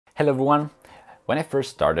Hello everyone! When I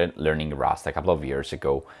first started learning Rust a couple of years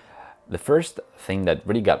ago, the first thing that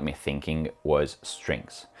really got me thinking was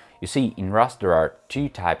strings. You see, in Rust there are two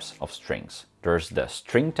types of strings. There's the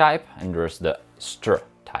string type and there's the str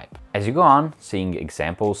type. As you go on seeing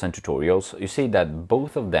examples and tutorials, you see that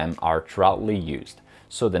both of them are throughoutly used.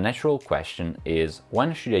 So the natural question is,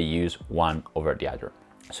 when should I use one over the other?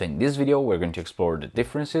 So in this video we're going to explore the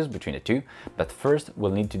differences between the two, but first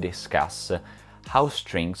we'll need to discuss how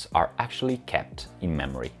strings are actually kept in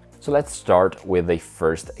memory. So let's start with the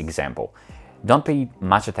first example. Don't pay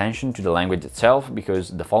much attention to the language itself, because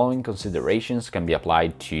the following considerations can be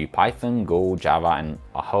applied to Python, Go, Java, and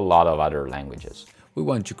a whole lot of other languages. We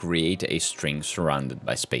want to create a string surrounded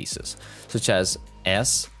by spaces, such as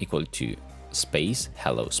s equal to space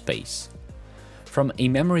hello space. From a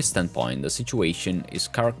memory standpoint, the situation is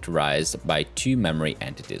characterized by two memory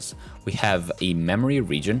entities. We have a memory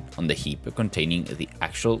region on the heap containing the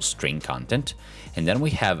actual string content, and then we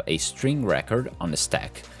have a string record on the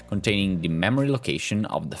stack containing the memory location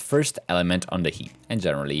of the first element on the heap, and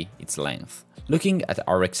generally its length. Looking at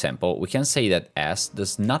our example, we can say that S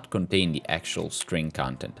does not contain the actual string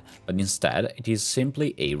content, but instead it is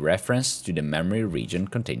simply a reference to the memory region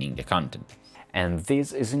containing the content. And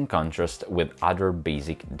this is in contrast with other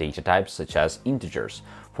basic data types such as integers,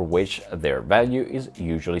 for which their value is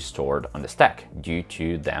usually stored on the stack due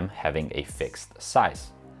to them having a fixed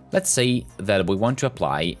size. Let's say that we want to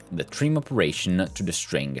apply the trim operation to the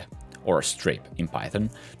string, or strip in Python,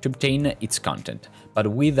 to obtain its content, but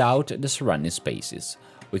without the surrounding spaces.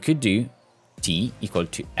 We could do t equal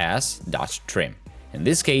to s.trim. In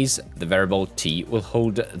this case, the variable t will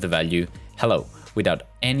hold the value hello, without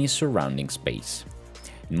any surrounding space.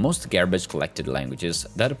 In most garbage collected languages,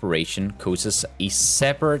 that operation causes a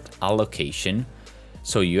separate allocation,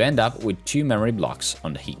 so you end up with two memory blocks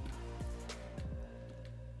on the heap.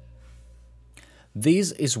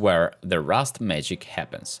 This is where the Rust magic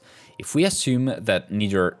happens. If we assume that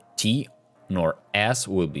neither t nor s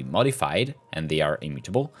will be modified, and they are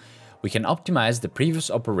immutable, we can optimize the previous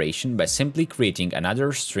operation by simply creating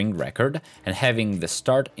another string record and having the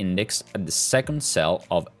start index at the second cell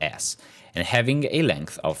of s, and having a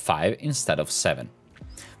length of 5 instead of 7.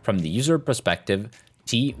 From the user perspective,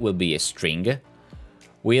 t will be a string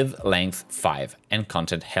with length 5 and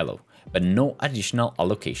content hello, but no additional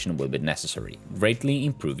allocation will be necessary, greatly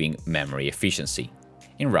improving memory efficiency.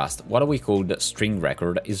 In Rust, what we call the string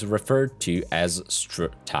record is referred to as str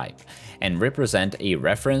type and represent a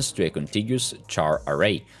reference to a contiguous char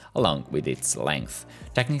array along with its length.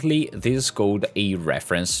 Technically, this is called a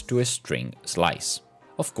reference to a string slice.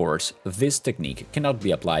 Of course, this technique cannot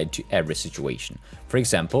be applied to every situation. For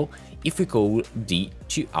example, if we call the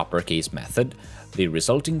toUpperCase method, the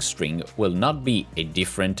resulting string will not be a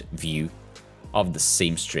different view of the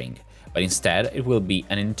same string, but instead it will be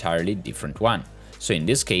an entirely different one. So in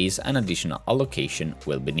this case, an additional allocation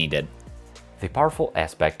will be needed. The powerful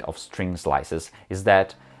aspect of string slices is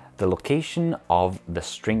that the location of the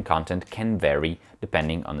string content can vary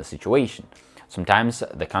depending on the situation. Sometimes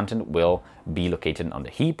the content will be located on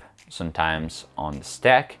the heap, sometimes on the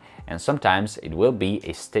stack, and sometimes it will be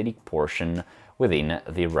a static portion within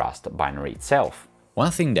the Rust binary itself.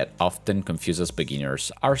 One thing that often confuses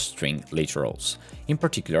beginners are string literals. In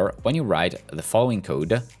particular, when you write the following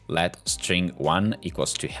code, let string1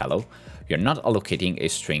 equals to hello, you're not allocating a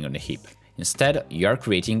string on the heap. Instead, you are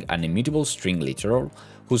creating an immutable string literal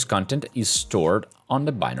whose content is stored on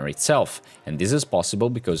the binary itself, and this is possible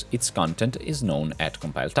because its content is known at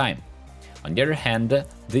compile time. On the other hand,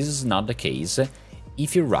 this is not the case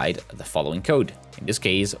if you write the following code. In this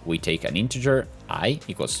case, we take an integer I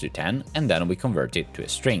equals to 10 and then we convert it to a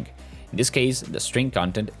string. In this case, the string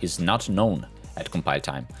content is not known at compile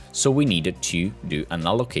time, so we need to do an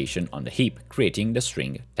allocation on the heap, creating the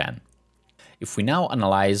string 10. If we now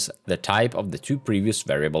analyze the type of the two previous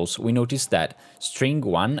variables, we notice that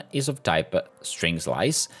string1 is of type string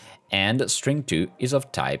slice and string2 is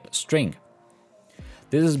of type string.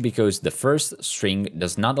 This is because the first string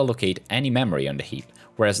does not allocate any memory on the heap,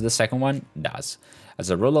 whereas the second one does. As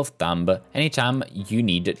a rule of thumb, anytime you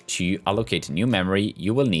need to allocate new memory,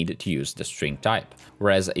 you will need to use the string type,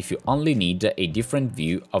 whereas if you only need a different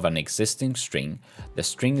view of an existing string, the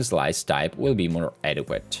string slice type will be more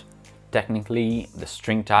adequate. Technically, the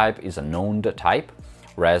string type is a known type,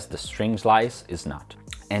 whereas the string slice is not.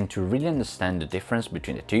 And to really understand the difference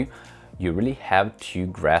between the two, you really have to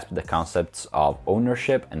grasp the concepts of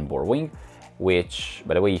ownership and borrowing, which,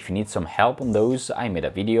 by the way, if you need some help on those, I made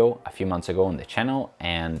a video a few months ago on the channel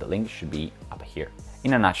and the link should be up here.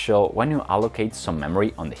 In a nutshell, when you allocate some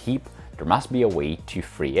memory on the heap, there must be a way to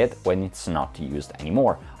free it when it's not used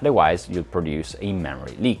anymore, otherwise you'll produce a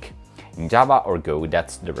memory leak. In Java or Go,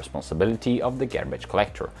 that's the responsibility of the garbage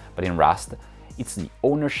collector, but in Rust, it's the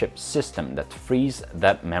ownership system that frees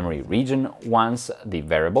that memory region once the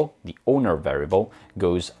owner variable,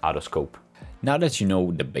 goes out of scope. Now that you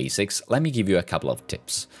know the basics, let me give you a couple of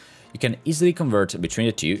tips. You can easily convert between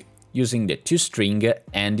the two using the toString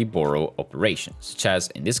and the borrow operation, such as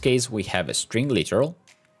in this case we have a string literal,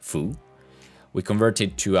 foo. We convert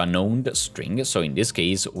it to a known string, so in this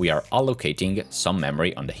case we are allocating some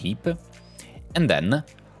memory on the heap, and then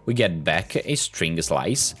we get back a string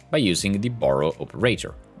slice by using the borrow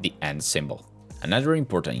operator, the AND symbol. Another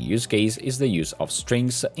important use case is the use of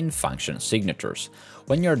strings in function signatures.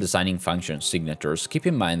 When you're designing function signatures, keep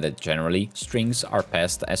in mind that generally strings are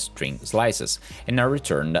passed as string slices and are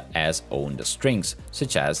returned as owned strings,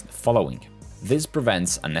 such as the following. This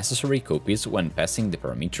prevents unnecessary copies when passing the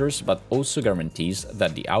parameters, but also guarantees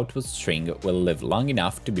that the output string will live long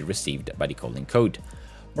enough to be received by the calling code.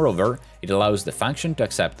 Moreover, it allows the function to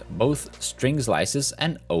accept both string slices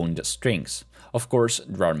and owned strings. Of course,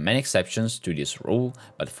 there are many exceptions to this rule,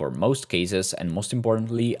 but for most cases, and most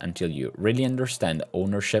importantly until you really understand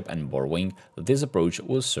ownership and borrowing, this approach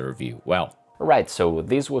will serve you well. Alright, so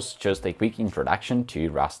this was just a quick introduction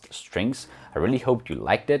to Rust strings. I really hope you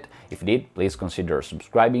liked it. If you did, please consider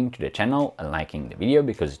subscribing to the channel and liking the video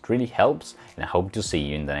because it really helps, and I hope to see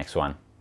you in the next one.